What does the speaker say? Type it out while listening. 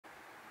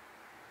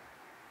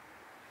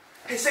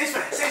Hey, Saints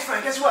fan,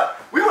 guess what?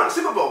 We won the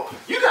Super Bowl.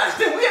 You guys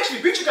didn't. We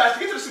actually beat you guys to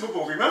get to the Super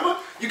Bowl, remember?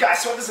 You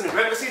guys swept us in the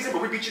regular season,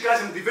 but we beat you guys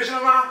in the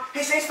divisional round.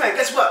 Hey, Saints fan,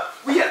 guess what?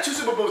 We had 2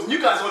 Super Bowls and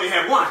you guys only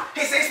had 1.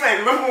 Hey, Saints fan,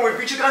 remember when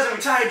we beat you guys and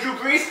retired Drew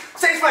Brees?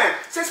 Saints fan,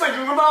 do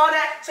you remember all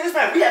that? Saints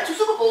fan, we had 2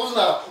 Super Bowls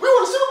now. We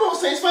won the Super Bowl,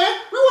 Saints fan.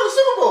 We won the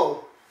Super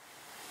Bowl.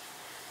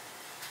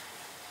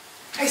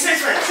 Hey,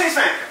 Saints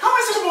fan, how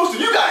many Super Bowls do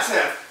you guys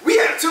have?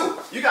 We have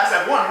 2. You guys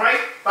have 1,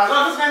 right? But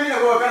does that mean that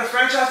we're a better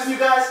franchise than you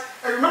guys?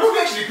 And remember we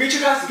actually beat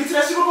you guys to get to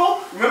that Super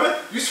Bowl? Remember?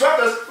 You swept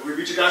us, but we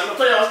beat you guys in the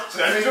playoffs, so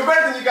that means we're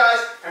better than you guys,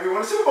 and we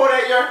won the Super Bowl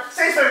that year.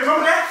 Saints fan,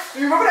 remember that?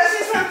 Do you remember that,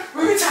 Saints fan?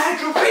 We retired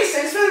Drew Brees,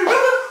 Saints fan,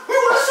 remember? We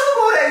won the Super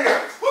Bowl that year.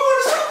 We won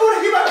the Super Bowl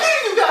that year by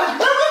beating you guys,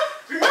 remember?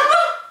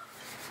 Remember?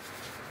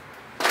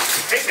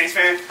 Hey, Saints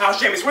fan,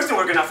 how's Jameis Winston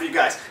working out for you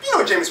guys? You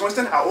know Jameis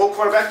Winston, our old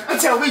quarterback,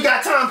 until we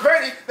got Tom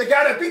Brady, the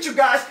guy that beat you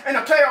guys in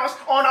the playoffs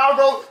on our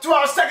road to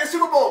our 2nd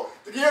Super Bowl.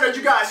 The year that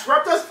you guys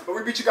swept us, but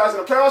we beat you guys in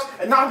the playoffs,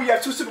 and now we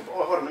have 2 Super Bowls.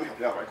 Oh, hold on, let me help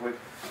you out right quick.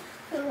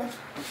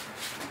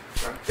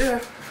 Yeah.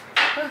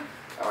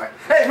 Alright.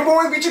 Hey, remember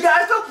when we beat you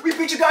guys though? We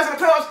beat you guys in the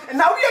playoffs, and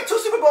now we have 2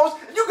 Super Bowls,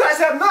 and you guys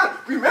have none.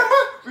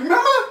 Remember?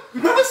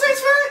 Remember,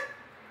 Saints fan?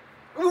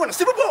 We won a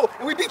Super Bowl,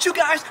 and we beat you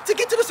guys to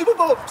get to the Super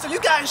Bowl, so you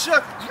guys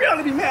should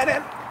really be mad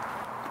at.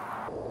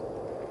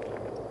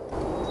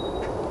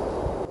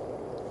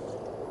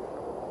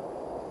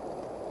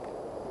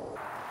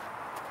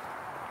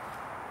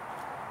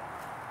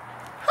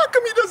 How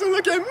come he doesn't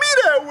look at me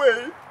that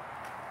way?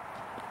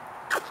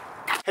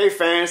 Hey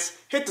fans,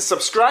 hit the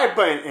subscribe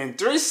button in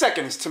 3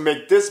 seconds to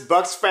make this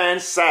Bucs fan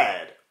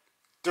sad.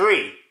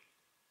 3,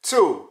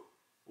 2,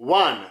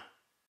 1.